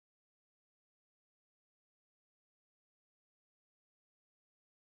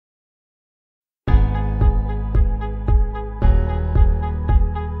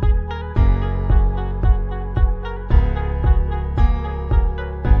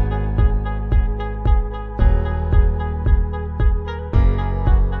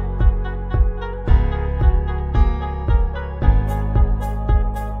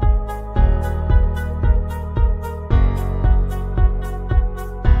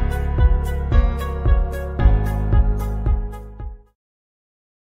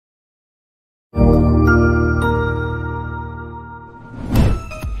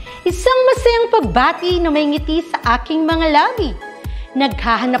Isang masayang pagbati na may ngiti sa aking mga labi.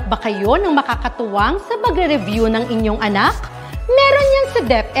 Naghahanap ba kayo ng makakatuwang sa pagre-review ng inyong anak? Meron yan sa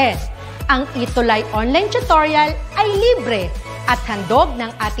DepEd. Ang ETUlay online tutorial ay libre at handog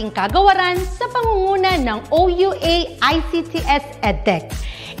ng ating kagawaran sa pangunguna ng OUA ICTS EdTech.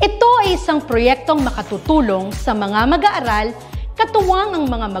 Ito ay isang proyektong makatutulong sa mga mag-aaral, katuwang ang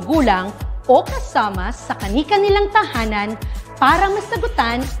mga magulang o kasama sa kani-kanilang tahanan para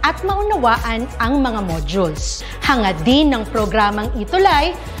masagutan at maunawaan ang mga modules. Hangad din ng programang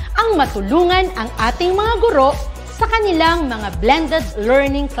ETUlay ang matulungan ang ating mga guro sa kanilang mga blended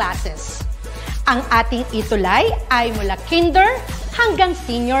learning classes. Ang ating ETUlay ay mula kinder hanggang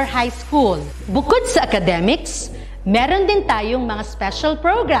senior high school. Bukod sa academics, meron din tayong mga special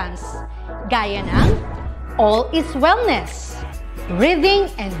programs gaya ng All is Wellness,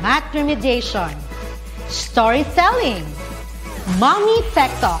 Reading and Math Remediation, Storytelling, Mommy Tech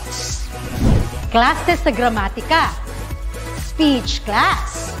Talks, Classes sa Gramatika, Speech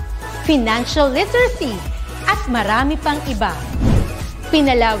Class, Financial Literacy, at marami pang iba.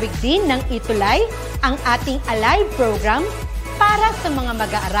 Pinalawig din ng ETUlay ang ating Alive program para sa mga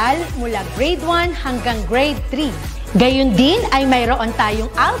mag-aaral mula grade 1 hanggang grade 3. Gayun din ay mayroon tayong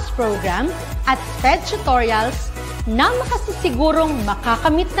ALS program at SPED tutorials na makasisigurong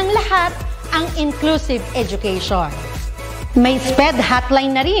makakamit ng lahat ang inclusive education. May SPED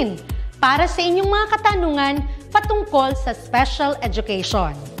hotline na rin para sa inyong mga katanungan patungkol sa special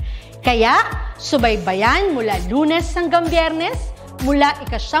education. Kaya, subaybayan mula Lunes hanggang Biyernes, mula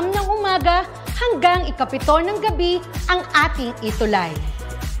 9:00 ng umaga hanggang 7:00 ng gabi ang ating ETUlay.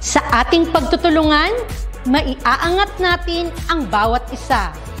 Sa ating pagtutulungan, maiaangat natin ang bawat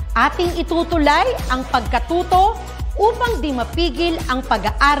isa. Ating itutulay ang pagkatuto upang di mapigil ang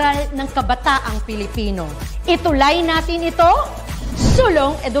pag-aaral ng kabataang Pilipino. Itulay natin ito,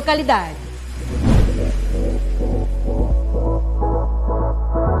 sulong edukalidad.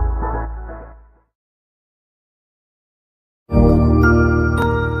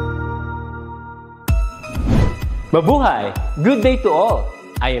 Mabuhay! Good day to all!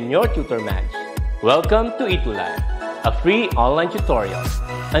 I am your tutor Madge. Welcome to ETUlay, a free online tutorial,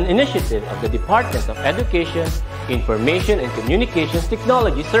 an initiative of the Department of Education, Information and Communications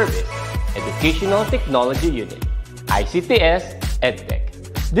Technology Service, Educational Technology Unit, ICTS EdTech.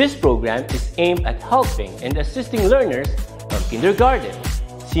 This program is aimed at helping and assisting learners from kindergarten,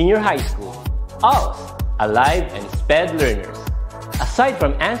 senior high school, ALS, Alive, and SPED learners. Aside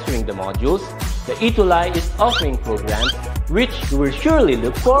from answering the modules, the ETUlay is offering programs which you will surely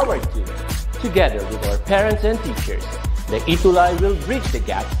look forward to. Together with our parents and teachers, the ETUlay will bridge the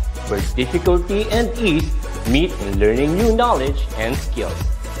gap where difficulty and ease meet in learning new knowledge and skills.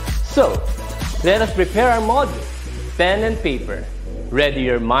 So, let us prepare our modules, pen and paper. Ready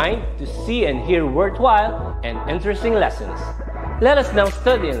your mind to see and hear worthwhile and interesting lessons. Let us now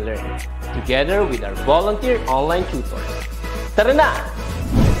study and learn, together with our volunteer online tutors. Tara na!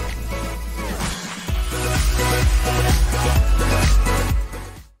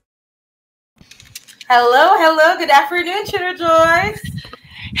 Hello, good afternoon, Tutor Joyce.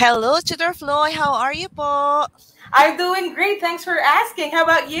 Hello, Tutor Floy. How are you po? I'm doing great. Thanks for asking. How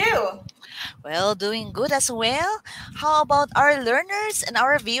about you? Well, doing good as well. How about our learners and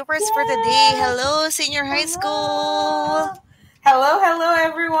our viewers for today? Hello, senior high school. Hello,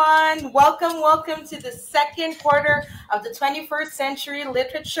 everyone. Welcome to the second quarter of the 21st century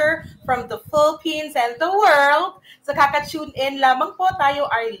literature from the Philippines and the world. So kaka-tune in lamang po,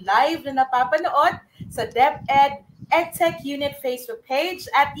 tayo ay live na napapanood sa DepEd EdTech Unit Facebook page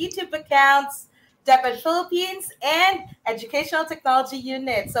at YouTube accounts, DepEd Philippines and Educational Technology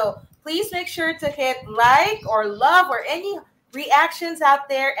Unit. So please make sure to hit like or love or any reactions out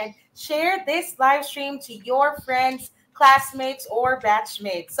there and share this live stream to your friends, classmates, or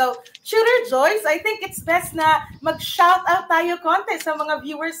batchmates. So, Tutor Joyce, I think it's best na mag-shout out tayo konti sa mga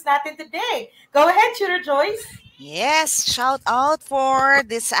viewers natin today. Go ahead, Tutor Joyce. Yes, shout out for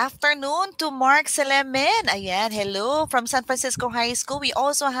this afternoon to Mark Selemen. Ayan, hello from San Francisco High School. We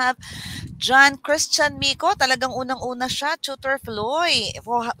also have John Christian Miko. Talagang unang-una siya, Tutor Floy.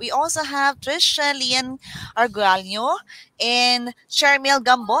 We also have Trisha Lian Argualio and Shermel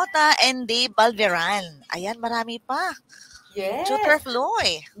Gambota and Dave Balveran. Ayan, marami pa. Yes. Tutor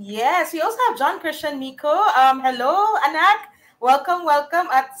Floy. Yes, we also have John Christian Miko. Hello, anak. Welcome,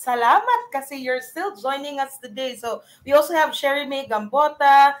 at salamat kasi you're still joining us today. So we also have Sherry May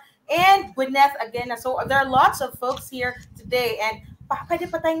Gambota and Gwyneth again. So there are lots of folks here today and pwede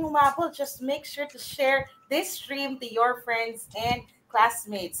pa tayong umabol. Just make sure to share this stream to your friends and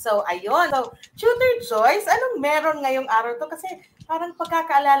classmates. So, ayun. So, Tutor Joyce, anong meron ngayong araw to? Kasi parang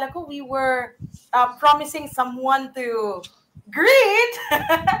pagkakaalala ko, we were promising someone to greet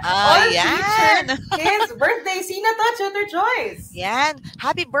our Yan. future kids' birthday. Sino to, Tutor Joyce? Yan.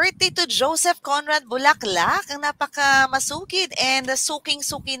 Happy birthday to Joseph Conrad Bulaklak, ang napaka-masukid and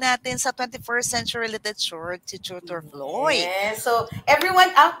suking-suki natin sa 21st century literature to Tutor Floyd. Yes. So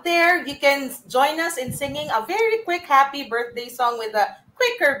everyone out there, you can join us in singing a very quick happy birthday song with a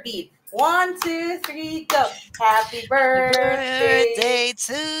quicker beat. 1, 2, 3, go. Happy birthday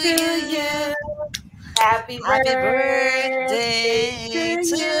to you. Happy birthday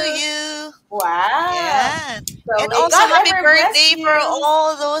to you. Wow. Yan. So, And may also, God happy ever bless birthday you. for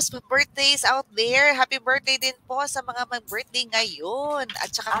all those birthdays out there. Happy birthday din po sa mga mag-birthday ngayon at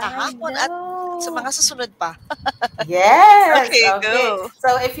saka kahapon at sa mga susunod pa. Yes. Okay, go.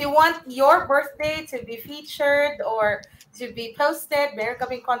 So if you want your birthday to be featured or to be posted, meron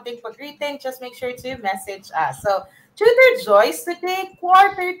kaming konting pag-greeting, just make sure to message us. So, Tutor Joyce, today,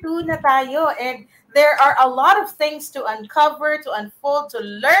 quarter 2 na tayo, and there are a lot of things to uncover, to unfold, to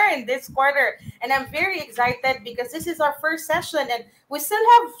learn this quarter. And I'm very excited because this is our first session and we still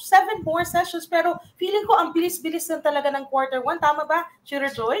have 7 more sessions. Pero feeling ko ang bilis-bilis lang talaga ng quarter 1. Tama ba,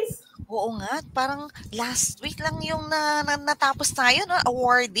 Tutor Joyce? Oo nga, parang last week lang yung natapos tayo, no?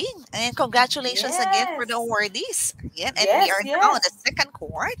 Awarding. And congratulations again for the awardees. Again, and we are now in the second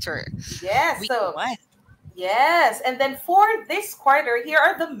quarter. Yes. Week So, 1. yes, and then for this quarter, here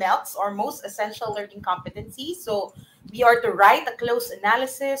are the MELCs, or most essential learning competencies. So we are to write a close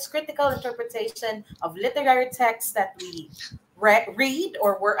analysis, critical interpretation of literary texts that we read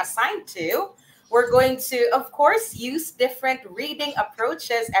or were assigned to. We're going to, of course, use different reading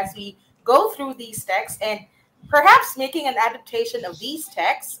approaches as we go through these texts, and perhaps making an adaptation of these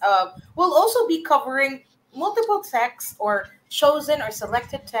texts. We'll also be covering multiple texts or chosen or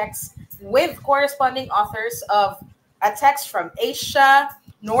selected texts with corresponding authors of a text from Asia,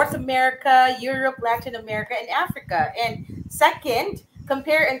 North America, Europe, Latin America, and Africa. And second,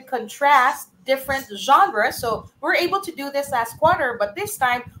 compare and contrast different genres. So we're able to do this last quarter, but this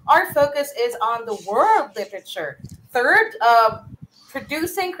time our focus is on the world literature. Third,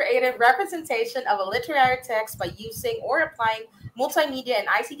 producing creative representation of a literary text by using or applying multimedia and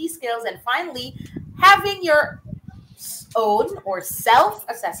ICT skills. And finally, having your own or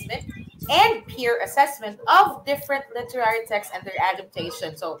self-assessment and peer assessment of different literary texts and their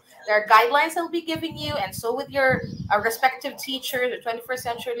adaptation. So there are guidelines I'll be giving you, and so with your respective teacher, the 21st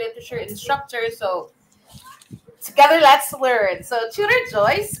century literature instructor. So together, let's learn. So Tutor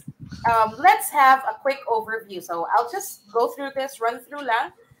Joyce, let's have a quick overview. So I'll just go through this, run through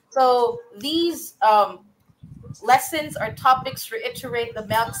lang. So these lessons or topics reiterate the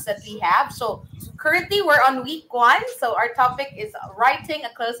MELCs that we have. So currently we're on week 1. So our topic is writing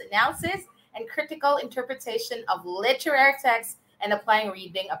a close analysis and critical interpretation of literary texts and applying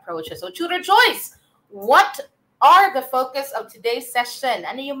reading approaches. So Tutor Joyce, what are the focus of today's session?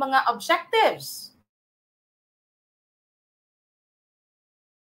 Ano yung mga objectives?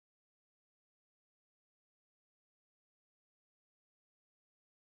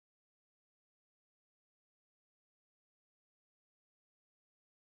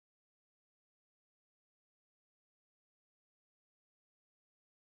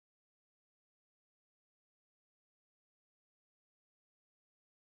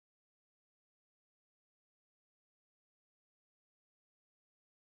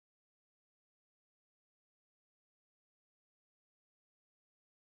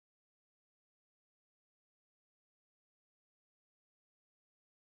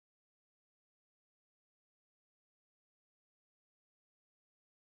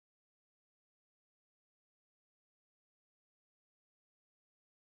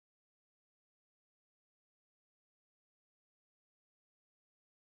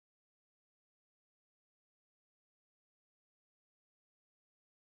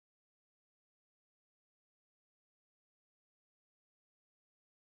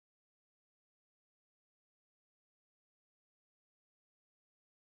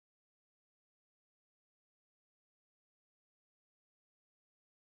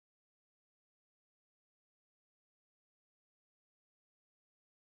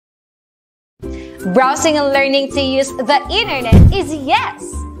 Browsing and learning to use the internet is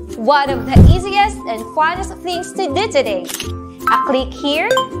one of the easiest and funnest things to do today. A click here,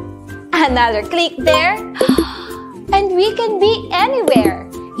 another click there, and we can be anywhere.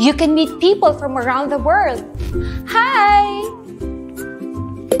 You can meet people from around the world. Hi!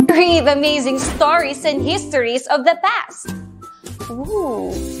 Read amazing stories and histories of the past. Ooh.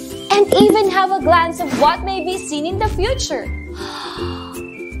 And even have a glance of what may be seen in the future.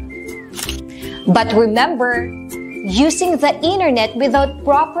 But remember, using the internet without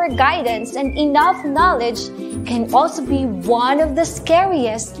proper guidance and enough knowledge can also be one of the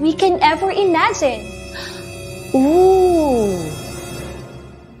scariest we can ever imagine. Ooh!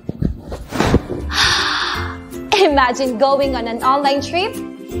 Imagine going on an online trip,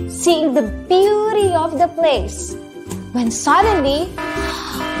 seeing the beauty of the place, when suddenly,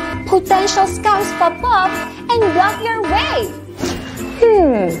 potential scams pop up and block your way.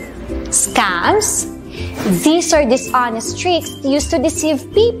 Scams? These are dishonest tricks used to deceive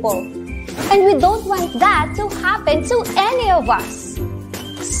people, and we don't want that to happen to any of us.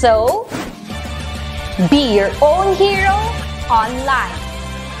 So, be your own hero online.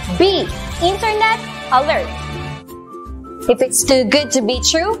 Be internet alert. If it's too good to be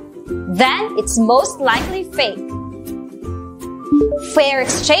true, then it's most likely fake. Fair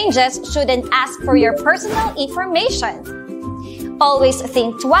exchanges shouldn't ask for your personal information. Always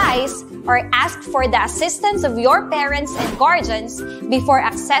think twice or ask for the assistance of your parents and guardians before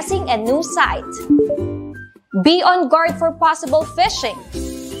accessing a new site. Be on guard for possible phishing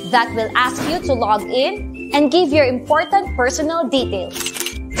that will ask you to log in and give your important personal details.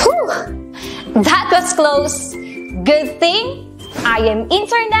 Whew! That was close. Good thing I am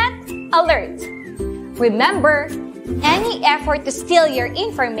internet alert. Remember, any effort to steal your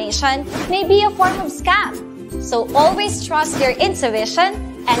information may be a form of scam. So always trust your intuition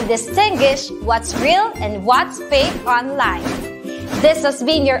and distinguish what's real and what's fake online. This has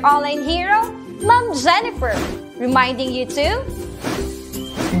been your online hero, Ma'am Jennifer, reminding you to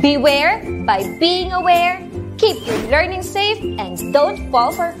beware by being aware, keep your learning safe, and don't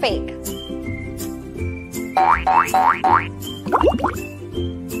fall for fake.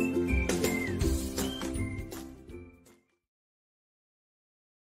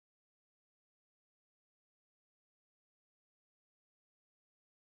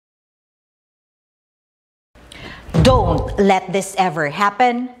 Don't let this ever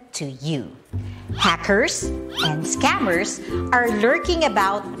happen to you. Hackers and scammers are lurking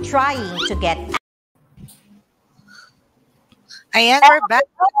about trying to get. Ayan, we're back.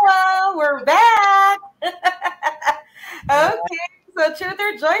 Hello, we're back! Okay, so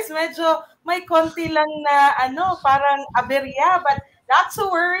Tutor Joyce, medyo may konti lang na parang aberya, but not to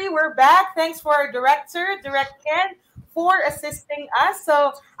worry, we're back. Thanks for our director, Direct Ken, for assisting us.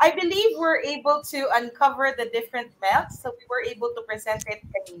 So I believe we're able to uncover the different milks. So we were able to present it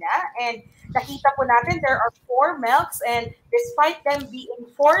kanina. And nakita po natin there are 4 milks. And despite them being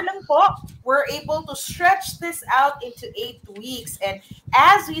 4 lang po, we're able to stretch this out into 8 weeks. And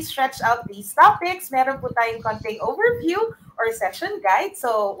as we stretch out these topics, meron po tayong konting overview or session guide.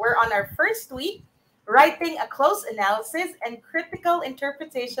 So we're on our first week, writing a close analysis and critical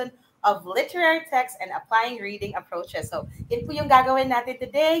interpretation of literary text and applying reading approaches. So, yun po yung gagawin natin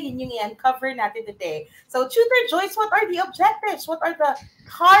today. Yun yung i-uncover natin today. So, Tutor Joyce, what are the objectives? What are the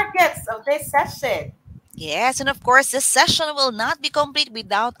targets of this session? Yes, and of course, this session will not be complete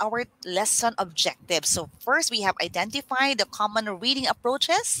without our lesson objectives. So first, we have identified the common reading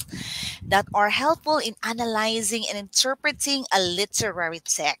approaches that are helpful in analyzing and interpreting a literary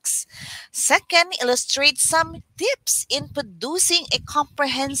text. Second, illustrate some tips in producing a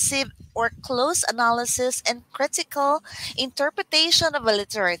comprehensive or close analysis and critical interpretation of a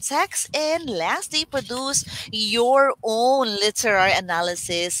literary text. And lastly, produce your own literary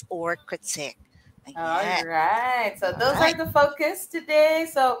analysis or critique. All right. So those are the focus today.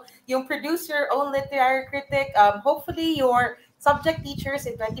 So you produce your own literary critic. Hopefully your subject teachers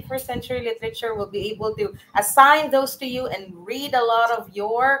in 21st century literature will be able to assign those to you and read a lot of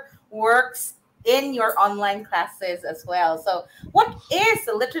your works in your online classes as well. So what is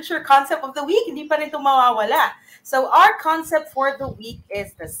the literature concept of the week? Hindi pa rin ito mawawala. So our concept for the week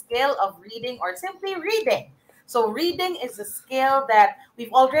is the skill of reading or simply reading. So reading is a skill that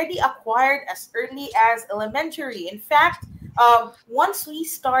we've already acquired as early as elementary. In fact, once we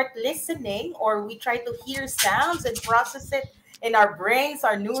start listening or we try to hear sounds and process it in our brains,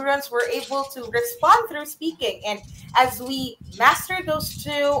 our neurons, we're able to respond through speaking. And as we master those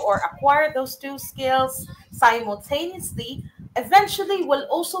two or acquire those two skills simultaneously, eventually we'll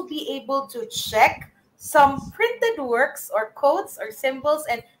also be able to check some printed works or codes or symbols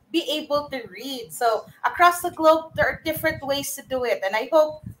and be able to read. So across the globe, there are different ways to do it. And I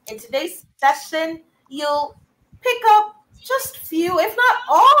hope in today's session, you'll pick up just few, if not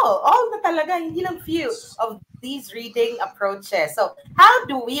all na talaga, hindi lang few of these reading approaches. So how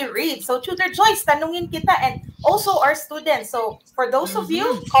do we read? So Tutor Joyce, tanungin kita and also our students. So for those of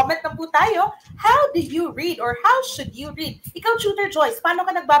you, comment na po tayo, how do you read or how should you read? Ikaw, Tutor Joyce, paano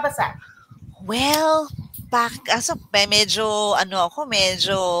ka nagbabasa? Well, back so medyo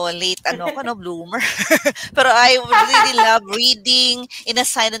medyo late no, bloomer. Pero I would really love reading in a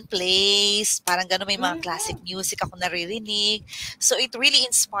silent place. Parang gano'n, may mga classic music ako naririnig. So it really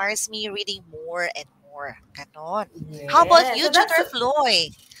inspires me reading more and more. Ganon. How about Yeah. you, So that's Tutor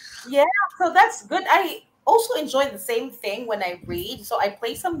Floy? Yeah, so that's good. I also enjoy the same thing when I read. So I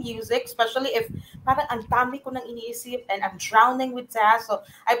play some music, especially if parang ang dami ko nang iniisip and I'm drowning with tasks. So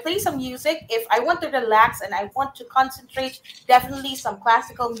I play some music. If I want to relax and I want to concentrate, definitely some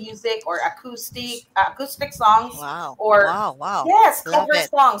classical music or acoustic songs Wow. or Wow. Wow. yes, Love cover it.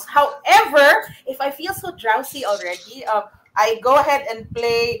 songs. However, if I feel so drowsy already, I go ahead and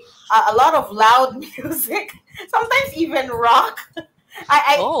play a lot of loud music, sometimes even rock.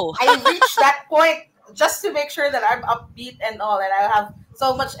 Oh. I reach that point just to make sure that I'm upbeat and all, and I have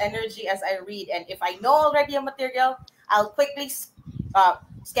so much energy as I read. And if I know already a material, I'll quickly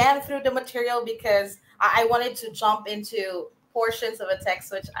scan through the material because I wanted to jump into portions of a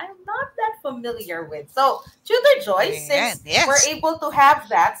text which I'm not that familiar with. So, Tutor Joyce, Ayan. since we're Yes. able to have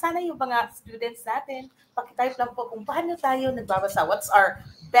that, sana yung mga students natin, pakitype lang po kung paano tayo nagbabasa. What's our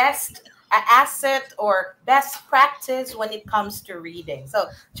best asset or best practice when it comes to reading?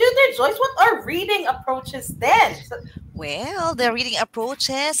 So, Tutor Joyce, what are reading approaches then? So, Well, the reading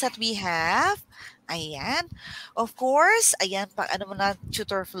approaches that we have, ayan. Of course, ayan, ano muna,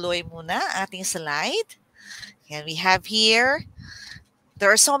 Tutor Floy muna, ating slide. Ayan, we have here,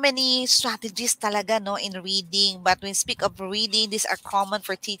 there are so many strategies talaga, no, in reading. But when we speak of reading, these are common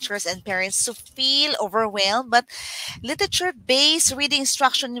for teachers and parents to feel overwhelmed. But literature-based reading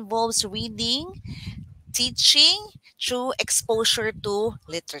instruction involves reading, teaching through exposure to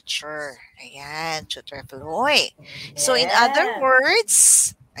literature. Ayan, Tutor Floy. So in other yeah.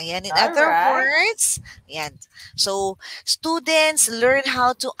 words, All right. ayan. So students learn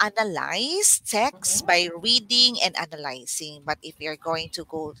how to analyze text by reading and analyzing. But if you're going to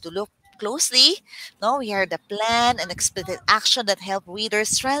go to look closely, no, we have the plan and explicit action that help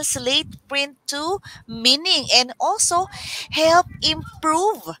readers translate print to meaning and also help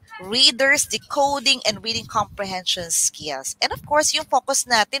improve readers decoding and reading comprehension skills. And of course, yung focus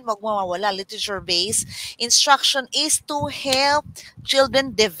natin, wag mawawala, literature-based instruction is to help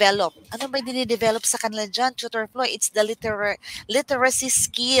children develop. Ano ba yung dinidevelop sa kanila dyan, Tutor Floy? It's the literacy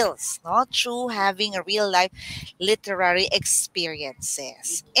skills, no? Through having a real-life literary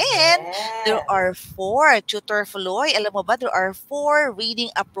experiences. And there Yeah. are four, Tutor Floy, alam mo ba, there are four reading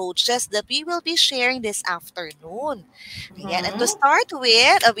approaches that we will be sharing this afternoon. Ayan. And to Mhm. start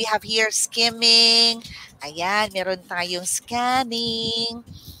with, we have here skimming. Ayan, meron tayong scanning.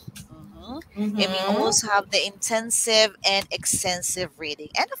 And we Mhm. also have the intensive and extensive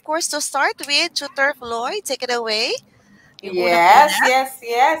reading. And of course, to start with, Tutor Floyd, take it away. Yung Yes, unang-una. yes,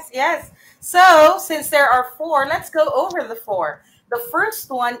 yes, yes. So, since there are four, let's go over the four. The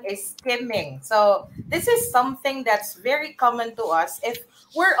first one is skimming. So, this is something that's very common to us if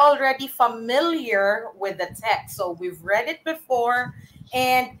we're already familiar with the text. So, we've read it before,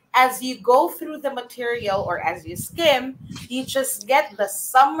 and as you go through the material or as you skim, you just get the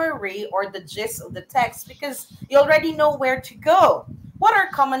summary or the gist of the text because you already know where to go. What are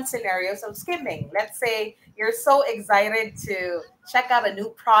common scenarios of skimming? Let's say you're so excited to check out a new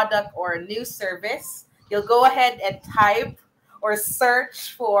product or a new service, you'll go ahead and type or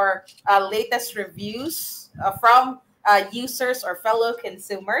search for latest reviews from users or fellow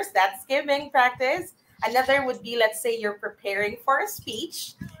consumers. That's skimming practice. Another would be, let's say you're preparing for a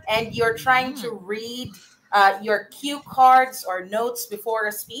speech and you're trying to read your cue cards or notes before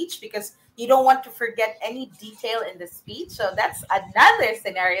a speech because you don't want to forget any detail in the speech. So that's another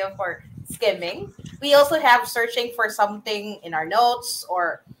scenario for skimming. We also have searching for something in our notes,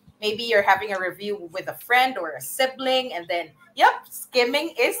 or maybe you're having a review with a friend or a sibling, and then, yep,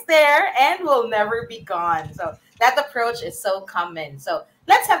 skimming is there and will never be gone. So that approach is so common. So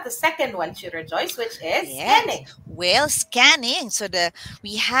let's have the second one, Tutor Joyce, which is Yes. scanning. Well, scanning. So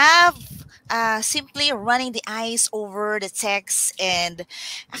we have simply running the eyes over the text, and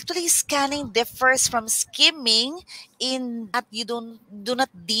actually scanning differs from skimming in that you do not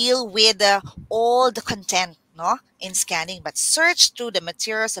deal with all the content, no, in scanning, but search through the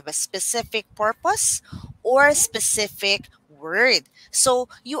materials of a specific purpose or specific word. So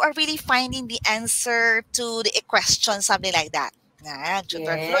you are really finding the answer to the question, something like that.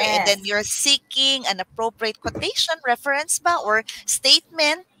 Tutor Floy. And then Yes. you're seeking an appropriate quotation, reference ba, or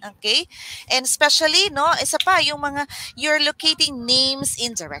statement, okay? And especially, no, isa pa, yung mga, you're locating names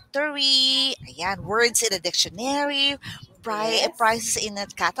in directory, ayan, words in a dictionary, Yes. prices in a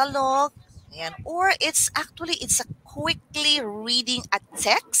catalog, ayan, or it's a quickly reading a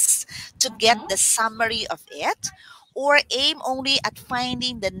text to get the summary of it, or aim only at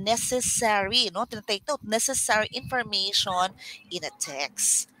finding the necessary, take note, necessary information in a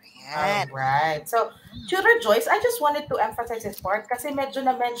text. All Ayan. right. So, Tutor Joyce, I just wanted to emphasize this part kasi medyo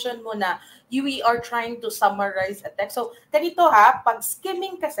na-mention mo na we are trying to summarize a text. So, ganito ha, pag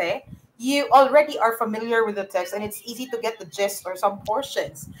skimming kasi, you already are familiar with the text and it's easy to get the gist or some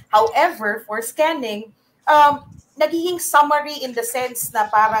portions. However, for scanning, nagiging summary in the sense na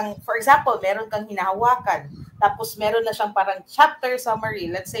parang, for example, meron kang hinahawakan, tapos meron na siyang parang chapter summary.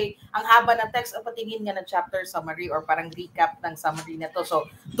 Let's say, ang haba ng text, patingin nga ng chapter summary or parang recap ng summary na to. So,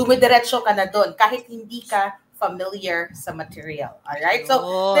 dumidiretso ka na doon kahit hindi ka familiar sa material. Alright?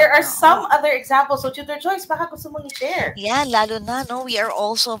 So, there are some other examples. So, Tutor Joyce, baka gusto mong i-share? Yeah, lalo na, we are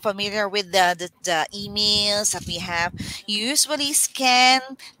also familiar with the emails that we have. You usually scan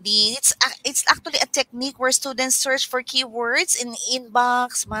it's actually a technique where students search for keywords in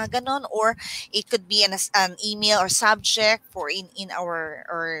inbox, mga ganon, or it could be an email or subject for in our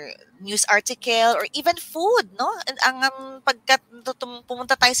or news article or even food, no? And ang pagka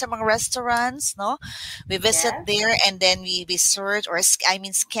pumunta tayo sa mga restaurants, no? We visit there and then we search or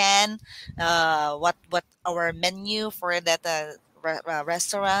scan what our menu for that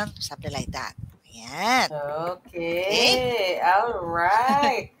restaurant, something like that. Yan. Okay. All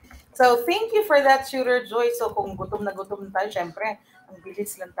right. So, thank you for that, Tutor Joy. So, kung gutom na tayo, syempre, ang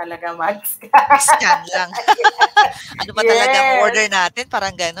bilis lang talaga mag-scan lang. Ano ba talaga ang order natin?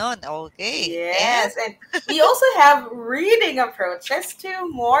 Parang ganon. Okay. Yes. And we also have reading approaches.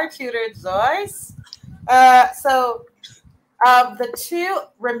 2 more, Tutor Joyce. The 2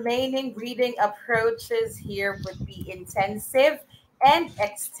 remaining reading approaches here would be intensive and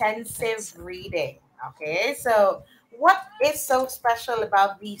extensive reading. Okay, so what is so special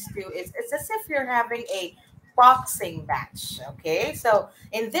about these 2 is it's as if you're having a boxing match. Okay, so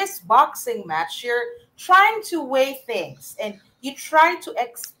in this boxing match, you're trying to weigh things and you try to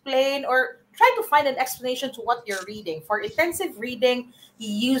explain or try to find an explanation to what you're reading. For intensive reading,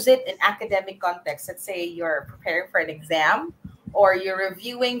 you use it in academic context. Let's say you're preparing for an exam or you're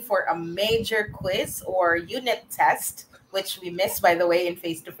reviewing for a major quiz or unit test, which we miss, by the way, in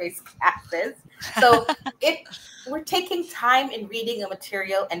face-to-face classes. So we're taking time in reading a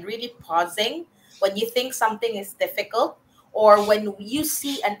material and really pausing when you think something is difficult or when you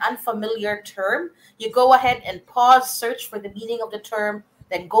see an unfamiliar term, you go ahead and pause, search for the meaning of the term,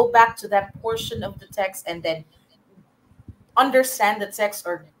 then go back to that portion of the text and then understand the text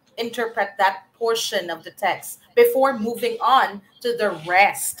or interpret that portion of the text before moving on to the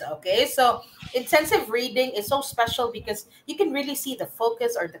rest. Okay, so intensive reading is so special because you can really see the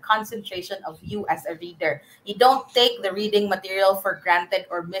focus or the concentration of you as a reader. You don't take the reading material for granted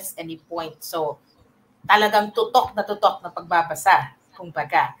or miss any point. So talagang tutok na pagbabasa,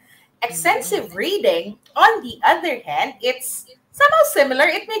 kumbaga. Extensive reading, on the other hand, it's somehow similar.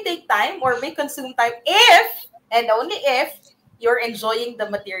 It may take time or may consume time if and only if you're enjoying the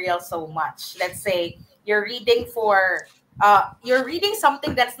material so much. Let's say you're reading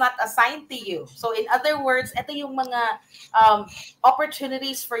something that's not assigned to you. So in other words, ito yung mga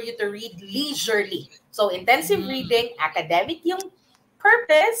opportunities for you to read leisurely. So intensive reading, academic yung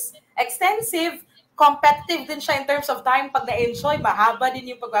purpose, extensive, competitive din siya in terms of time. Pag na-enjoy, mahaba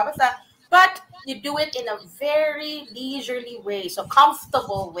din yung pagbabasa. But you do it in a very leisurely way. So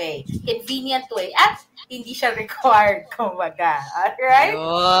comfortable way, convenient way. At hindi siya required, kumbaga. Alright?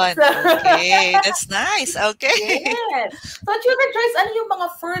 So, okay. That's nice. Okay. Yes. So, Tutor Joyce, ano yung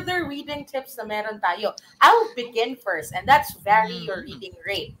mga further reading tips na meron tayo? I'll begin first, and that's vary your reading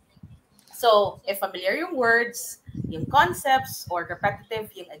rate. So, if familiar yung words, yung concepts, or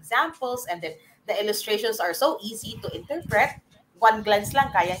repetitive yung examples, and then the illustrations are so easy to interpret, one glance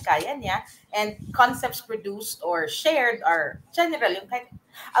lang, kaya-kaya niya, and concepts produced or shared are general. Yung kahit,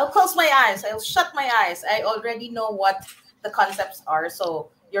 I'll close my eyes, I'll shut my eyes, I already know what the concepts are.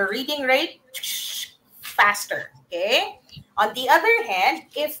 So, your reading rate, faster, okay? On the other hand,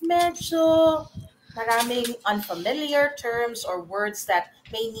 if medyo maraming unfamiliar terms or words that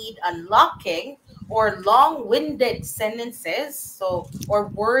may need unlocking, or long-winded sentences, or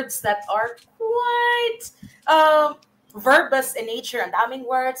words that are quite verbose in nature, ang daming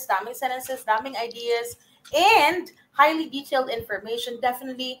words, daming sentences, daming ideas, and highly detailed information,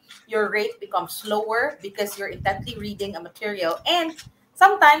 definitely your rate becomes slower because you're intently reading a material. And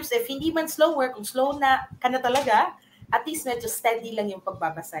sometimes, if hindi man slower, kung slow na ka na talaga, at least medyo steady lang yung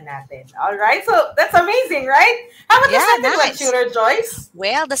pagbabasa natin. All right? So, that's amazing, right? How about the Yeah, second one, nice. Tutor Joyce?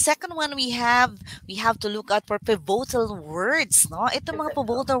 Well, the second one we have to look out for pivotal words, no? Ito mga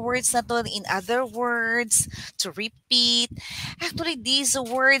pivotal words na to, in other words, to repeat. Actually, these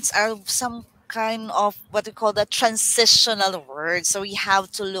words are some kind of what we call the transitional words. So we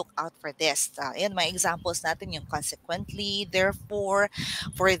have to look out for this. Yan, my examples natin yung consequently, therefore,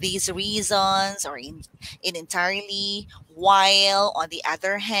 for these reasons, or in entirely, while, on the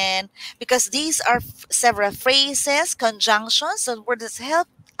other hand, because these are several phrases, conjunctions, that words help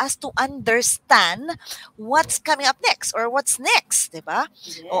us to understand what's coming up next or what's next, diba?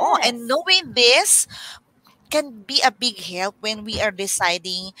 Oo, and knowing this can be a big help when we are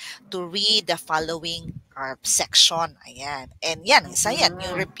deciding to read the following section. Ayan. And yan, isa yan,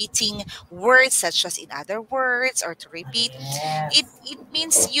 yung repeating words such as in other words or to repeat. It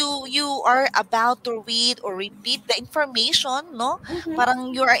means you are about to read or repeat the information, no?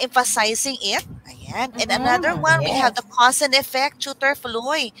 Parang you are emphasizing it. Ayan. And another one, we have the cause and effect, Tutor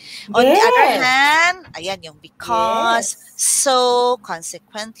Floy. On the other hand, ayan, yung because, so,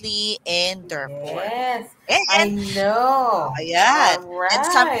 consequently, and therefore. I know. Ayan. All And right.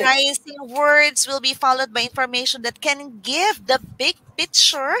 summarizing words will be followed by information that can give the big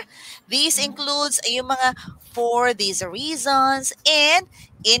picture. These includes yung mga for these reasons and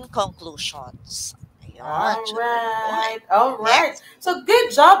in conclusions. All right. So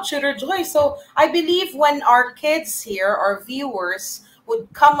good job, Tutor Joy. So I believe when our kids here, our viewers, would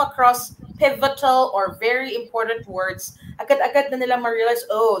come across pivotal or very important words, agad-agad na nila ma-realize,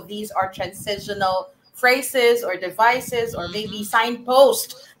 oh, these are transitional phrases or devices or maybe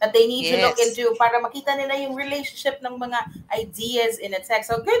signpost that they need to look into para makita nila yung relationship ng mga ideas in a text.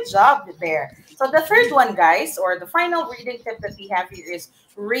 So good job there. So the third one, guys, or the final reading tip that we have here is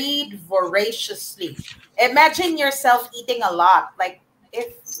read voraciously. Imagine yourself eating a lot. Like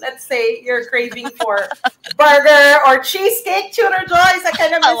if, let's say, you're craving for burger or cheesecake, Tutor Joyce, I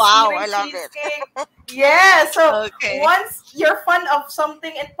kind of miss I love cheesecake. Yeah, so Okay. once you're fond of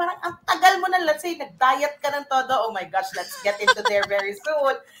something and parang ang tagal mo na, let's say, nag-diet ka ng todo, oh my gosh, let's get into there very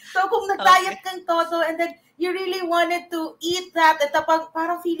soon. So kung nag-diet kang todo and then you really wanted to eat that at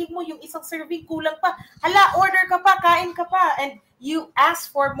parang feeling mo yung isang serving kulang pa, hala, order ka pa, kain ka pa, and you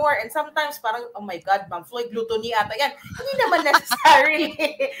ask for more, and sometimes parang, oh my God, Ma'am Floyd, gluttony ata yan. Hindi naman necessarily.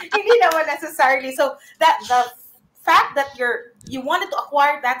 Hindi naman necessarily. So that the fact that you wanted to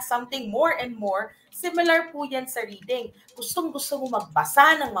acquire that something more and more, similar po yan sa reading. Gustong-gusto mo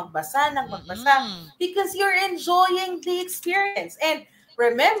magbasa because you're enjoying the experience. And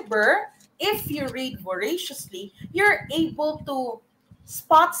remember, if you read voraciously, you're able to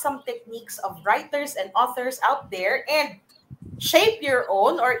spot some techniques of writers and authors out there and shape your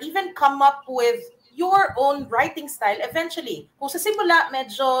own or even come up with your own writing style eventually. Kung sa simula,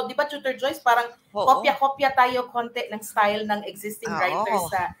 medyo, di ba, Tutor Joyce, parang kopya-kopya tayo konti ng style ng existing writers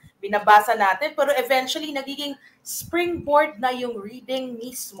na binabasa natin. Pero eventually, nagiging springboard na yung reading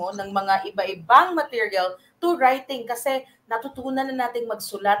mismo ng mga iba-ibang material to writing kasi natutunan na nating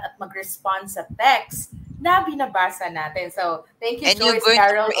magsulat at mag-respond sa text na binabasa natin. So, thank you, And Joyce you're going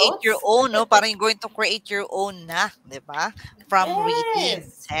Carol to create Oates. your own, no? Parang you're going to create your own na, di ba? From reading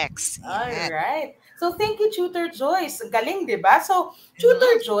text. All right. So, thank you, Tutor Joyce. Galing, di ba? So,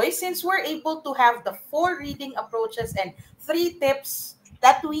 Tutor Joyce, since we're able to have the 4 reading approaches and 3 tips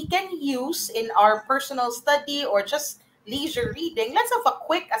that we can use in our personal study or just leisure reading, let's have a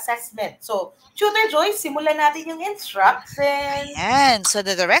quick assessment. So, Tutor Joyce, simulan natin yung instructions. Ayan. So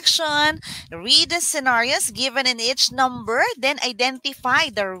the direction, read the scenarios given in each number, then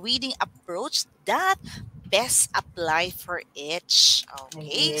identify the reading approach that best apply for each.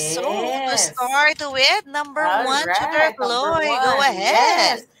 Okay, so to start with number 1, Tutor Floy, go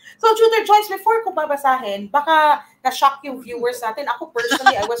ahead. So, Tutor Joyce, before ko babasahin, baka na-shock yung viewers natin. Ako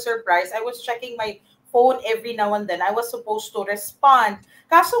personally, I was surprised. I was checking my phone every now and then. I was supposed to respond.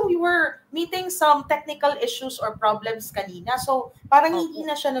 Kaso we were meeting some technical issues or problems kanina. So, parang hindi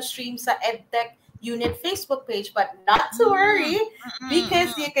na siya na-stream sa EdTech Unit Facebook page. But not to worry,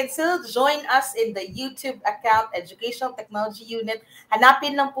 because you can still join us in the YouTube account, Educational Technology Unit.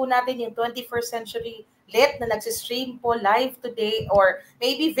 Hanapin lang po natin yung 21st Century Lit na nagsistream po live today, or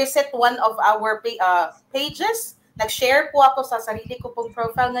maybe visit one of our pages. Nag-share po ako sa sarili ko pong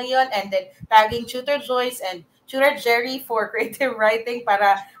profile ngayon, and then tagging Tutor Joyce and Tutor Jerry for creative writing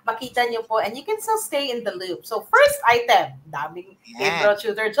para makita nyo po, and you can still stay in the loop. So first item, daming intro,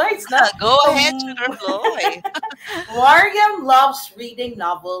 Tutor Joyce, no? Go ahead, Tutor Floy. Mariam loves reading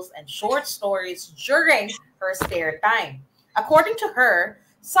novels and short stories during her spare time. According to her,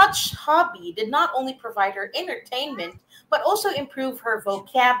 Such hobby did not only provide her entertainment, but also improve her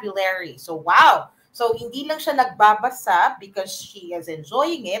vocabulary. So wow! So hindi lang siya nagbabasa because she is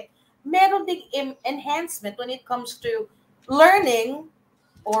enjoying it. Meron ding enhancement when it comes to learning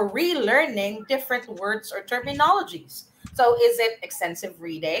or relearning different words or terminologies. So is it extensive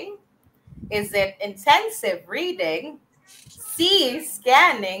reading? Is it intensive reading? C,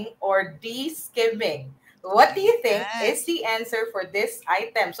 scanning, or D, skimming? What do you think is Yes. the answer for this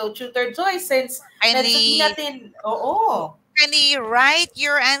item? So, Tutor Joy, since medyo di Kindly, natin, oo. kindly write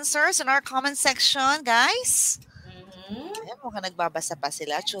your answers in our comment section, guys. Mhm. Ayan, mukhang nagbabasa pa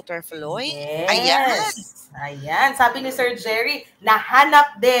sila. Tutor Floy. Ayan. Yes. Ayan. Sabi ni Sir Jerry,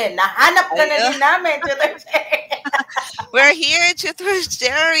 nahanap din. Nahanap ka na Ayun. din namin, Tutor Jerry. We're here, Tutor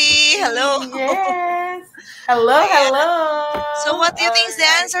Jerry. Hello. Yes. Hello, Ayan. hello. So what do you think is the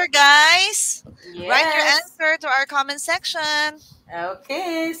Alright. answer, guys? Write your Yes. answer to our comment section.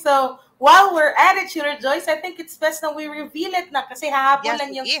 Okay, so while we're at it, Tutor Joyce, I think it's best na we reveal it na kasi hahabol Yes,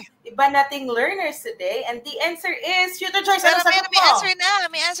 lang yung sige. iba nating learners today. And the answer is, Tutor Joyce, Pero ano sagot may mo? answer na.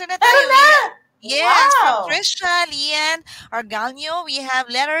 May answer na Meron tayo. na! Yes, from Wow! Trisha, Lian, Argalio, we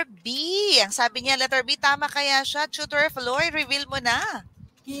have letter B. Ang sabi niya, letter B, tama kaya siya? Tutor Floy, reveal mo na.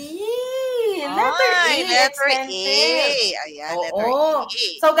 Yee! Letter A, Ay, letter A. extensive. Ayan, Oo. letter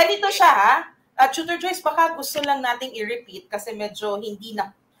A. So, ganito siya ha. Tutor Joyce, baka gusto lang nating i-repeat kasi medyo hindi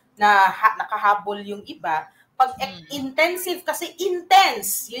nakahabol yung iba. Pag intensive kasi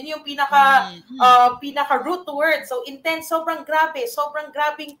intense, yun yung pinaka root word. So intense, sobrang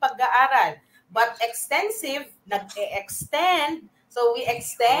grabing pag-aaral. But extensive, nag-extend. So we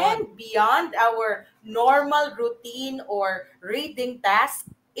extend beyond our normal routine or reading task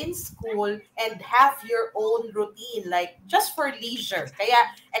in school and have your own routine, like just for leisure. Kaya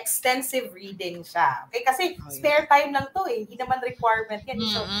extensive reading siya. Okay? Kasi spare time lang to eh. Hindi naman requirement yan.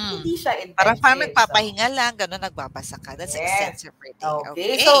 So, hindi siya intensive. Parang nagpapahinga lang, gano'n nagbabasa ka. That's extensive reading.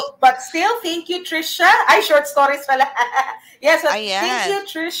 Okay. So, but still, thank you, Trisha. Ay, short stories pala. Yes, but thank you,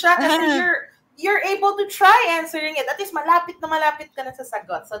 Trisha, kasi you're able to try answering it. At least malapit ka na sa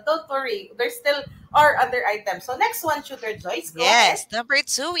sagot. So don't worry. There still are other items. So next one, Tutor Joyce. Go ahead. Number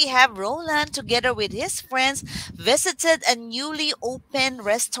 2, we have Roland together with his friends visited a newly opened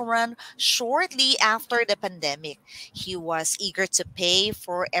restaurant shortly after the pandemic. He was eager to pay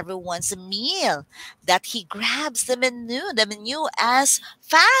for everyone's meal, that he grabs the menu as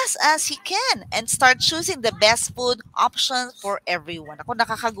fast as he can and start choosing the best food options for everyone. Ako,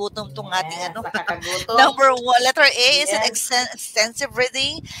 nakakagutom tong ating ano. Nakakagutom. Number 1, letter A, is it extensive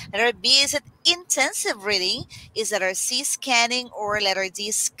reading? Letter B, is it intensive reading? Is letter C, scanning, or letter D,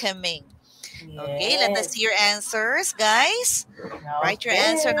 skimming? Okay, let us see your answers, guys. Write your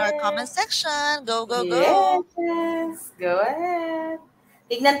answer in our comment section. Go, go, go. Yes, go ahead.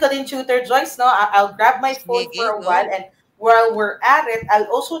 Tignan ko din, Tutor Joyce, no? I'll grab my phone for a while, and while we're at it,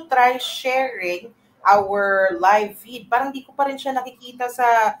 I'll also try sharing our live feed. Parang di ko pa rin siya nakikita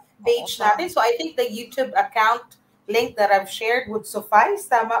sa page natin. So I think the YouTube account link that I've shared would suffice.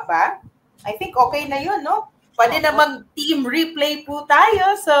 Tama ba? I think okay na yun, no? Pwede na mag-team replay po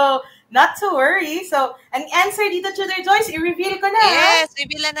tayo. So, not to worry. So, ang answer dito, Tutor Joyce, i-reveal ko na. Yes,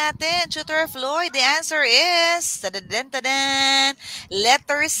 reveal na natin. Tutor Floyd, the answer is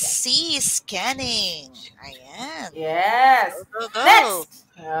letter C, scanning. Ayan. Yes. Go, go, go. Next.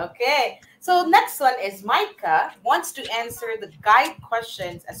 Okay. So, next one is Micah wants to answer the guide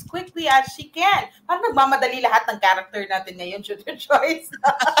questions as quickly as she can. Parang nagmamadali lahat ng character natin ngayon, Tutor Joyce.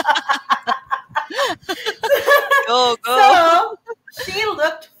 Go, go. So, she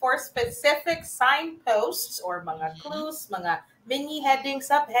looked for specific signposts or mga clues, mga mini heading,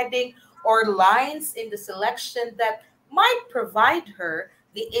 subheading, or lines in the selection that might provide her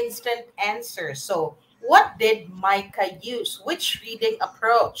the instant answer. So, what did Micah use? Which reading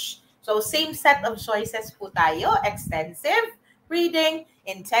approach? So, same set of choices po tayo. Extensive reading,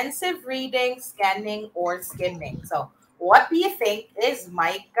 intensive reading, scanning, or skimming. So, what do you think is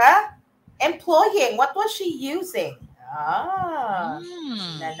Micah employing? What was she using? Na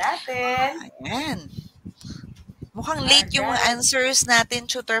natin. Ayan. Mukhang late yung answers natin,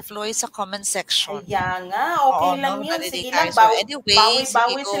 Tutor Floyd, sa comment section. Kaya nga, okay lang yun. Sige lang,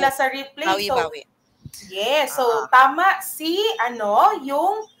 bawi sila sa replay. Bawi. Yes, so tama si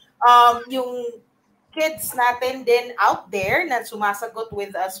yung kids natin din out there na sumasagot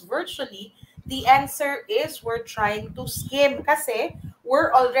with us virtually. The answer is we're trying to skim kasi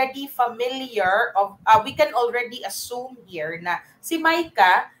we're already familiar we can already assume here na si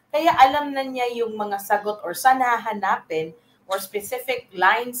Micah, kaya alam na niya yung mga sagot or saan hahanapin or specific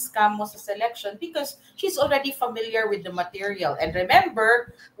lines ka mo sa selection because she's already familiar with the material. And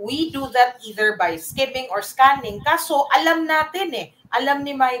remember, we do that either by skimming or scanning. Kaso, alam natin alam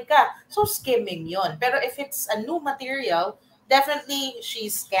ni Maika. So, skimming yon. Pero if it's a new material, definitely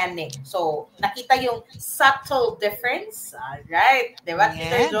she's scanning. So, nakita yung subtle difference. Alright. Diba,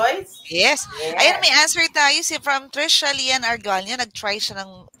 Teacher Ayan. Joyce? Yes. Yes. Ayan, may answer tayo. Si from Trisha Lian Argalia, nag-try siya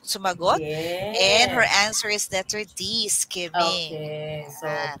ng sumagot. And her Yes. answer is letter D, skimming. Okay.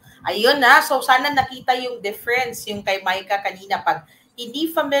 So, Ayan. ayun na. So, sana nakita yung difference yung kay Maika kanina. Pag hindi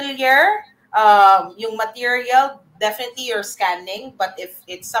familiar yung material, definitely you're scanning. But if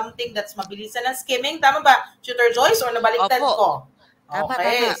it's something that's mabilisan ng skimming, tama ba, Tutor Joyce, or nabaliktad Opo. ko? Tama,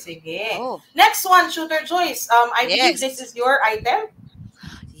 Okay, tama. sige. Oh. Next one, Tutor Joyce. I believe Yes. this is your item.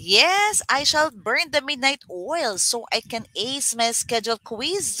 Yes, I shall burn the midnight oil so I can ace my scheduled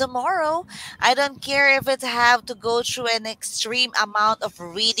quiz tomorrow. I don't care if it have to go through an extreme amount of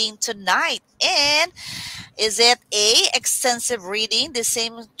reading tonight. And is it A, extensive reading, the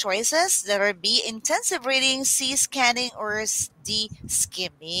same choices? Letter B, intensive reading, C, scanning, or D,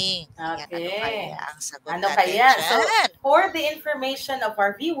 skimming? Ayan, ano Okay. kaya ang sagot Ano natin kaya? So, dyan? for the information of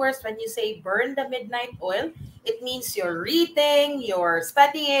our viewers, when you say burn the midnight oil, it means you're reading, you're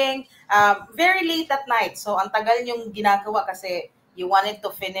studying, very late at night. So, ang tagal yung ginagawa kasi you wanted to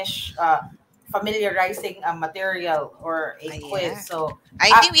finish familiarizing a material or a Ayan. quiz. So,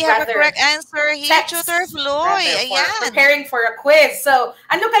 I think we have a rather correct answer here, text, Tutor Floy. rather, for Ayan. preparing for a quiz. So,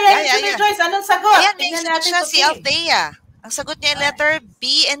 ano kaya yung Tutor Joyce? Anong sagot? Ayan, may Tingnan sagot natin siya to si see. Althea. Ang sagot niya letter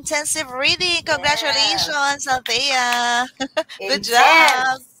B, intensive reading. Congratulations, Althea. Good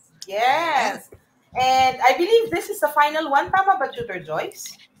job. Intense. Yes. And I believe this is the final one. Tama ba, Tutor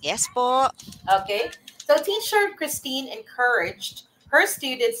Joyce? Yes po. Okay. So teacher Christine encouraged her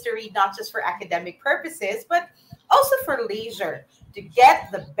students to read not just for academic purposes, but also for leisure, to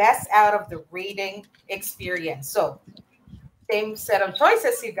get the best out of the reading experience. So same set of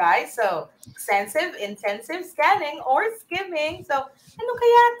choices, you guys. So extensive, intensive, scanning, or skimming. So ano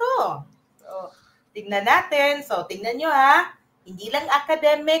kaya to? So tingnan natin. So tingnan nyo ha. Hindi lang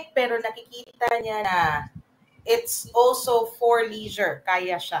academic, pero nakikita niya na it's also for leisure.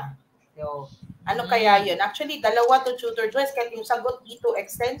 Kaya siya. So, ano kaya yun? Actually, dalawa to Tutor Joyce. Kahit yung sagot dito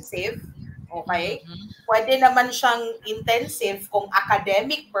extensive, okay? Pwede naman siyang intensive kung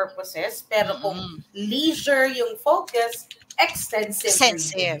academic purposes, pero kung leisure yung focus, extensive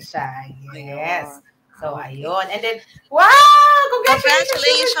reading siya. Yes. So, ayun. And then, wow!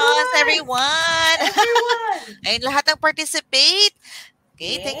 Congratulations, everyone! Everyone! Ayun, lahat ng participate.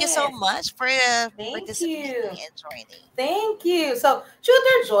 Okay, thank you so Yes. much for Thank participating you. and joining. Thank you. So,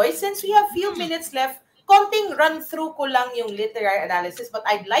 Tutor Joyce, since we have few minutes left, konting run-through ko lang yung literary analysis, but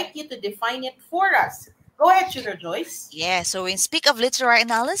I'd like you to define it for us. Go ahead, Tutor Joyce. Yeah, so when speak of literary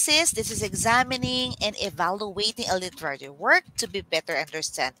analysis, this is examining and evaluating a literary work to be better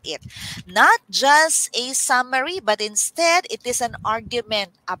understand it. Not just a summary, but instead it is an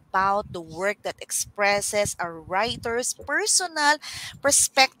argument about the work that expresses a writer's personal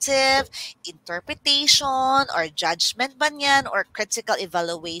perspective, interpretation, or judgment ba niyan, or critical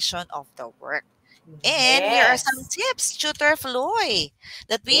evaluation of the work. And here are some tips, Tutor Floy,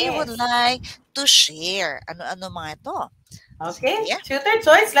 that we would like to share. Ano-ano mga ito? Okay. Yeah. Tutor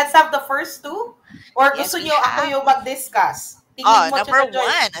Joyce, let's have the first two. Or Yes, gusto we nyo ako have. yung mag-discuss? Oh, Tingin mo, number Tutor Joyce.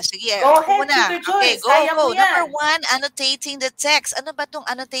 one. Sige, Go ako ahead, muna. Tutor Joyce. Okay, Kaya mo go. Number yan. one, annotating the text. Ano ba itong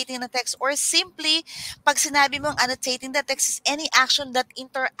annotating the text? Or simply, pag sinabi mong annotating the text is any action that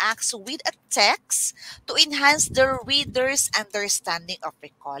interacts with a text to enhance the reader's understanding of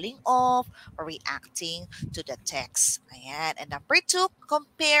recalling of or reacting to the text. Ayan. And number two,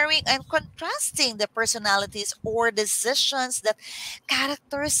 comparing and contrasting the personalities or decisions that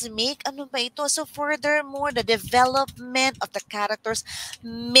characters make. Ano ba ito? So furthermore, the development of the characters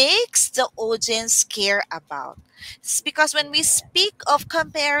makes the audience care about. It's because when we speak of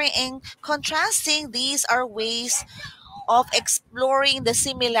comparing and contrasting, these are ways of exploring the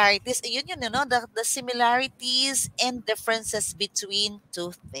similarities. Yun, the similarities and differences between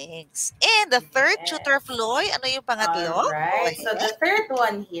two things. And the third, Tutor Floy, ano yung pangatlo? Alright. So the third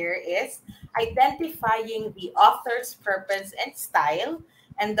one here is identifying the author's purpose and style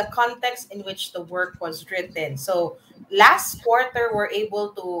and the context in which the work was written. So last quarter, we're able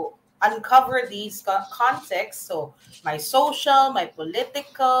to uncover these contexts. So my social, my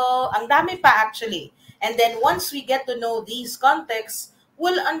political, ang dami pa actually. And then once we get to know these contexts,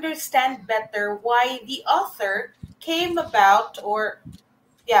 we'll understand better why the author came about or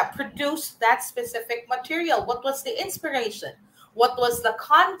produced that specific material. What was the inspiration? What was the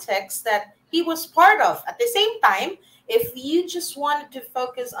context that he was part of? At the same time, if you just wanted to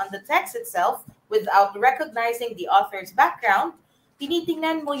focus on the text itself without recognizing the author's background,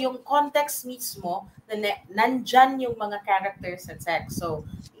 tinitingnan mo yung context mismo na nandyan yung mga characters sa text. So,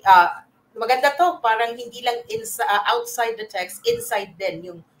 maganda to, parang hindi lang outside the text, inside din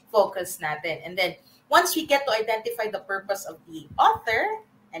yung focus natin. And then, once we get to identify the purpose of the author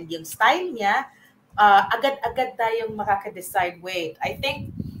and yung style niya, agad-agad tayong makaka-decide, wait, I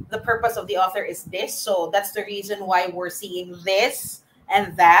think the purpose of the author is this, so that's the reason why we're seeing this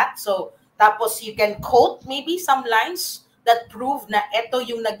and that. So, tapos you can quote maybe some lines that prove na ito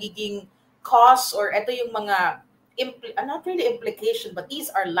yung nagiging cause or ito yung mga, not really implication, but these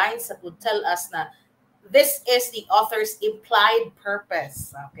are lines that would tell us na this is the author's implied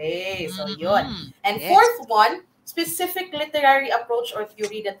purpose. Okay, so yun. And fourth one, specific literary approach or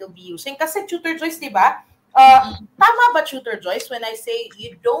theory that they'll be using. Kasi Tutor Joyce, di ba? Tama ba, Tutor Joyce, when I say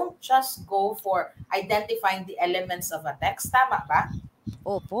you don't just go for identifying the elements of a text? Tama ba?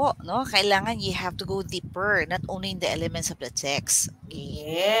 Opo, no? Kailangan you have to go deeper, not only in the elements of the text.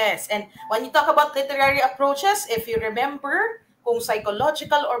 Yes. And when you talk about literary approaches, if you remember, kung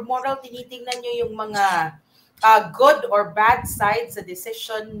psychological or moral, tinitingnan nyo yung mga good or bad sides sa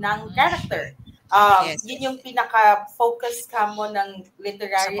decision ng character. Yun yung pinaka-focus ka mo ng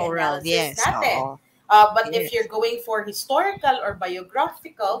literary analysis natin. But if you're going for historical or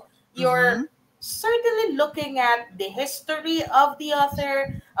biographical, you're certainly looking at the history of the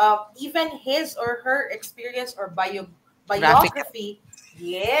author, even his or her experience or biography.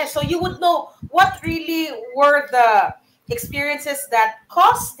 Yeah, so you would know what really were the experiences that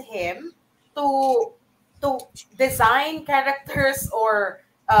caused him to design characters or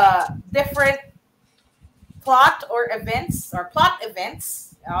different plot events,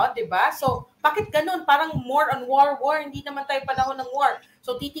 diba? So, bakit ganun? Parang more on war, hindi naman tayo panahon ng war.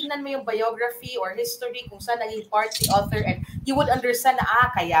 So, titingnan mo yung biography or history kung saan naging part si author and you would understand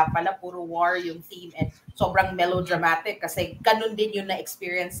na, kaya pala puro war yung theme and sobrang melodramatic kasi ganun din yung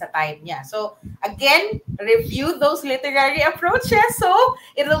na-experience sa time niya. So, again, review those literary approaches so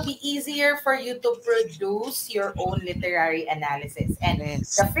it'll be easier for you to produce your own literary analysis. And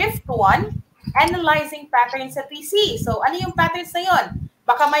the fifth one, analyzing patterns that we see. So, ano yung patterns na yun?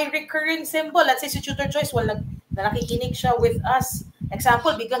 Baka may recurring symbol. Let's say si Tutor Joyce, nakikinig siya with us.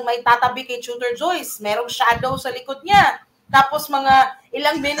 Example, biglang may tatabi kay Tutor Joyce. Merong shadow sa likod niya. Tapos mga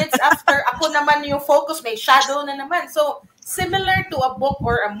ilang minutes after, ako naman yung focus, may shadow na naman. So, similar to a book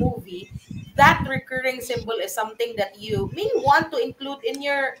or a movie, that recurring symbol is something that you may want to include in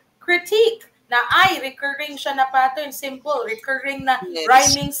your critique. Na recurring siya na pattern, simple, recurring na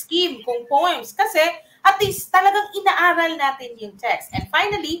rhyming scheme kung poems. Kasi at least talagang inaaral natin yung text. And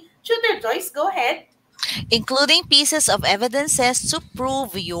finally, Tutor Joyce, go ahead. Including pieces of evidences to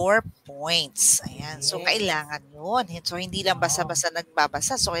prove your points. Ayan. So, kailangan yun. So, hindi lang basa-basa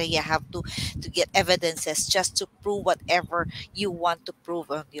nagbabasa. So, you have to get evidences just to prove whatever you want to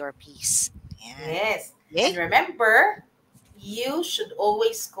prove on your piece. Ayan. Yes. And remember, you should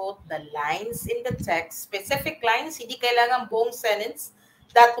always quote the lines in the text, specific lines, hindi kailangan buong sentence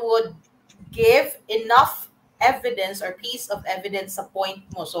that would give enough evidence or piece of evidence sa point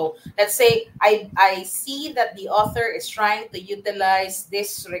mo. So, let's say, I see that the author is trying to utilize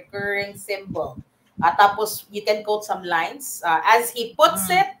this recurring symbol. Tapos, you can quote some lines. As he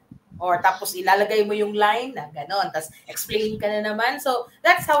puts it, or tapos ilalagay mo yung line na ganon. Tapos, explain ka na naman. So,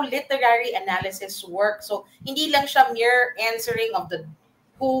 that's how literary analysis works. So, hindi lang siya mere answering of the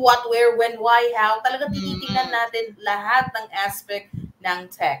who, what, where, when, why, how. Talagang tinitingnan natin lahat ng aspect ng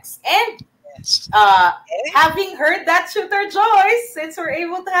text. And, having heard that, Tutor Joyce, since we're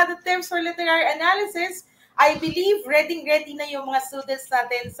able to have the tips for literary analysis, I believe ready na yung mga students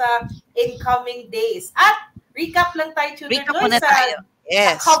natin sa incoming days. At recap lang tayo, Tutor Joyce,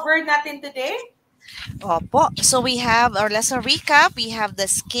 sa cover natin today. Opo. So we have our lesson recap. We have the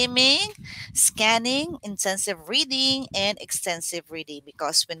skimming, scanning, intensive reading, and extensive reading.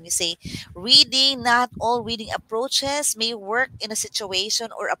 Because when we say reading, not all reading approaches may work in a situation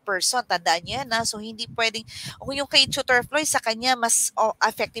or a person. Tandaan niyo yan, na. So hindi pwedeng, kung yung kay Tutor Floyd, sa kanya mas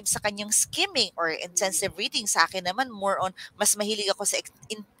effective sa kanyang skimming or intensive reading. Sa akin naman, more on, mas mahilig ako sa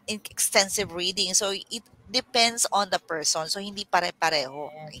extensive reading. So it depends on the person. So, hindi pare-pareho.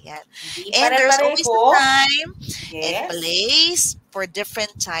 Ayan. And there's always a time and place for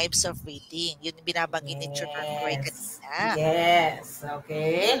different types of reading. Yun yung binabanggit ni Tutor Floyd kanina. Yes.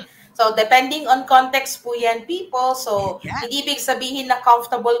 Okay. So, depending on context po yan, people. So, hindi ibig sabihin na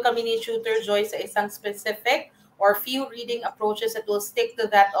comfortable kami ni Tutor Joy sa isang specific or few reading approaches that will stick to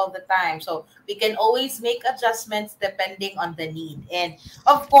that all the time. So we can always make adjustments depending on the need. And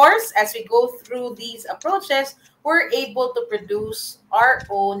of course, as we go through these approaches, we're able to produce our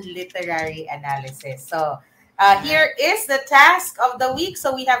own literary analysis. So here is the task of the week.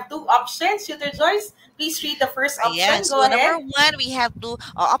 So we have two options. Tutor Joyce, please read the first Ayan. option. Go So number ahead. one, we have to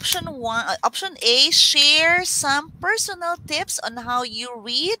option A, share some personal tips on how you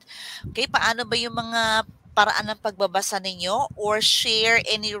read. Okay, paano ba yung mga paraan ng pagbabasa ninyo, or share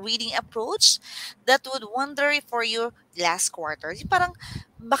any reading approach that would wonder for you last quarter. Yung parang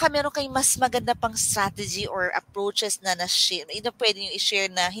baka meron kayong mas maganda pang strategy or approaches na na-share, pwede nyo i-share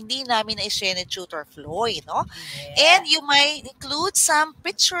na hindi namin na-share ni Tutor Floyd, no? And you might include some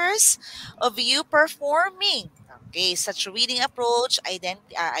pictures of you performing. Okay, such reading approach,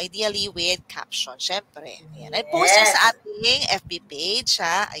 ideally with caption, syempre. Ayan. I post yan sa ating FB page,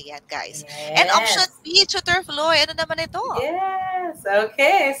 ha? Ayan, guys. And option B, Tutor Floyd, ano naman ito? Yes,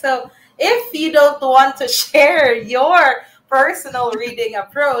 okay. So, if you don't want to share your personal reading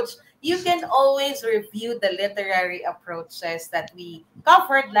approach, you can always review the literary approaches that we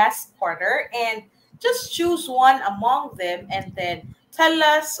covered last quarter and just choose one among them and then tell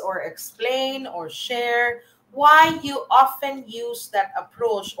us or explain or share why you often use that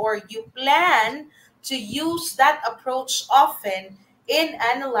approach or you plan to use that approach often in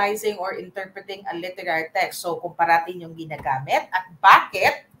analyzing or interpreting a literary text. So, kung parating yung ginagamit at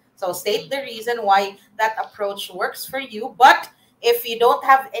bakit. So, state the reason why that approach works for you. But if you don't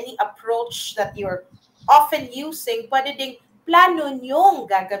have any approach that you're often using, pwede ding plano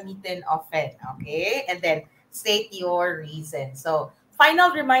nyong gagamitin often. Okay? And then, state your reason. So,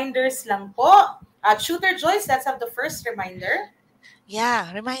 final reminders lang po. Tutor Joyce, let's have the first reminder. Yeah,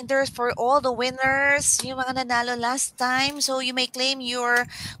 reminders for all the winners, yung mga nanalo last time. So you may claim your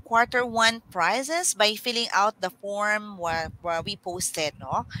quarter one prizes by filling out the form where we posted,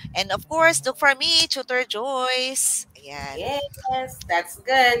 no? And of course, look for me, Tutor Joyce. Ayan. Yes, that's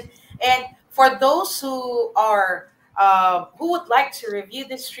good. And for those who are who would like to review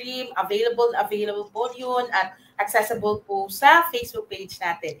the stream, available po yun at accessible po sa Facebook page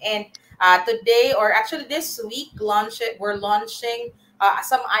natin. And today, or actually this week, we're launching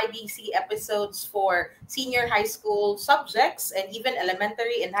some IBC episodes for senior high school subjects and even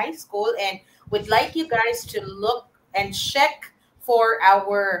elementary and high school. And we'd like you guys to look and check for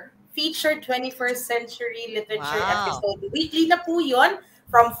our featured 21st century literature episode. Weekly na po yun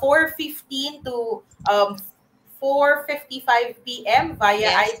from 4:15 to 4:55 p.m. via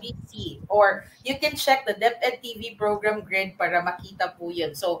IBC. Or you can check the DepEd TV program grid para makita po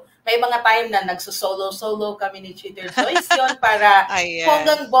yun. So, may mga time na nagsusolo-solo kami ni Tutor Joyce yun para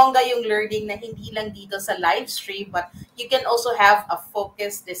bonggang-bongga yung learning na hindi lang dito sa live stream, but you can also have a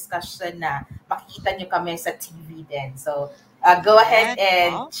focused discussion na makikita nyo kami sa TV din. So, go ahead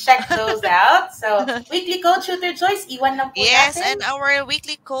and check those out. So, weekly code, Tutor Joyce, iwan lang po natin. And our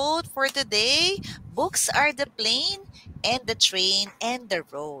weekly code for today, books are the plane and the train and the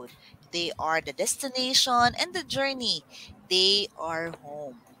road. They are the destination and the journey. They are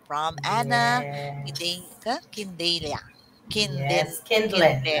home. From Anna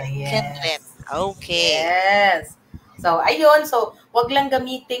Kindlen. Okay. Yes. So, ayun. So, wag lang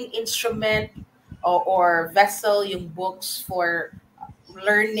gamiting instrument or vessel yung books for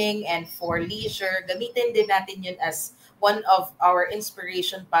learning and for leisure. Gamitin din natin yun as one of our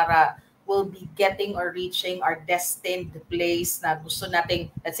inspiration para we'll be getting or reaching our destined place na gusto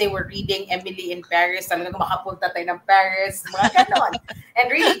nating, let's say we're reading Emily in Paris, talagang makapunta tayo ng Paris, mga ganon. And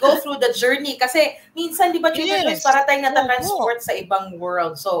really go through the journey. Kasi minsan, di ba, para tayong natatransport sa ibang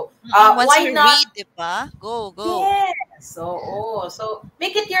world. So, why not? Read, di ba? Go. Yes. So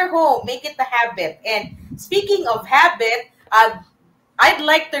make it your home. Make it a habit. And speaking of habit, I'd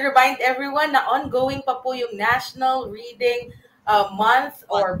like to remind everyone na ongoing pa po yung National Reading Month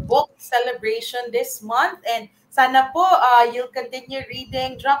or book celebration this month, and sana po you'll continue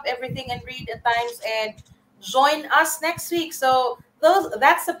reading, drop everything and read at times, and join us next week. So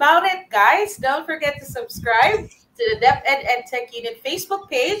that's about it, guys. Don't forget to subscribe to the DepEd EdTech Unit Facebook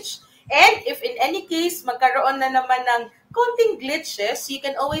page, and if in any case magkaroon na naman ng konting glitches, you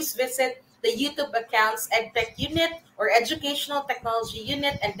can always visit the YouTube accounts EdTech Unit or Educational Technology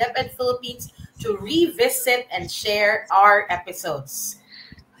Unit and DepEd Philippines to revisit and share our episodes.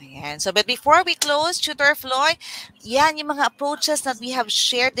 Ayan. So, but before we close, Tutor Floyd, yan yung mga approaches that we have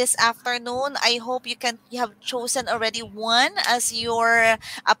shared this afternoon. I hope you have chosen already one as your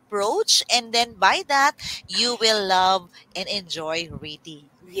approach, and then by that, you will love and enjoy reading.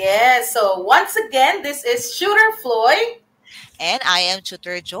 Yes. So, once again, this is Tutor Floyd. And I am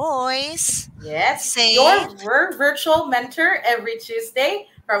Tutor Joyce. Yes. Your virtual mentor every Tuesday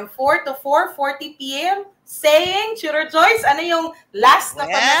from 4 to 4:40 p.m. saying, Tutor Joyce, ano yung last na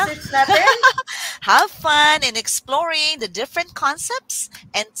message natin? Have fun in exploring the different concepts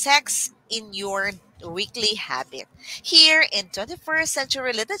and texts in your weekly habit here in 21st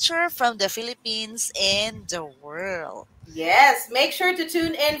century literature from the Philippines and the world. Yes, make sure to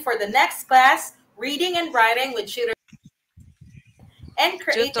tune in for the next class, Reading and Writing with Tutor and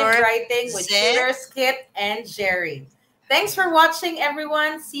Creative Tutor Writing with Zen. Tutor Skip and Jerry. Thanks for watching,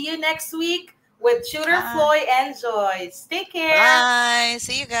 everyone. See you next week with Tutor Bye. Floy and Joyce. Take care. Bye.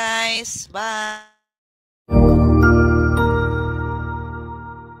 See you guys. Bye.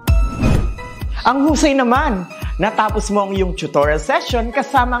 Ang husay naman! Natapos mo ang iyong tutorial session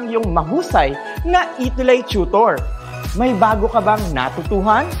kasama ang iyong mahusay na ETUlay tutor. May bago ka bang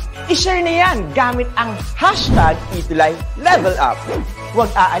natutuhan? I-share na yan gamit ang hashtag #ETUlayLevelUp.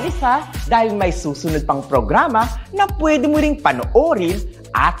 Huwag aalis ha dahil may susunod pang programa na pwede mo ring panoorin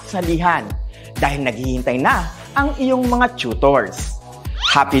at salihan dahil naghihintay na ang iyong mga tutors.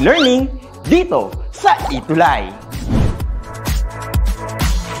 Happy learning dito sa ETUlay!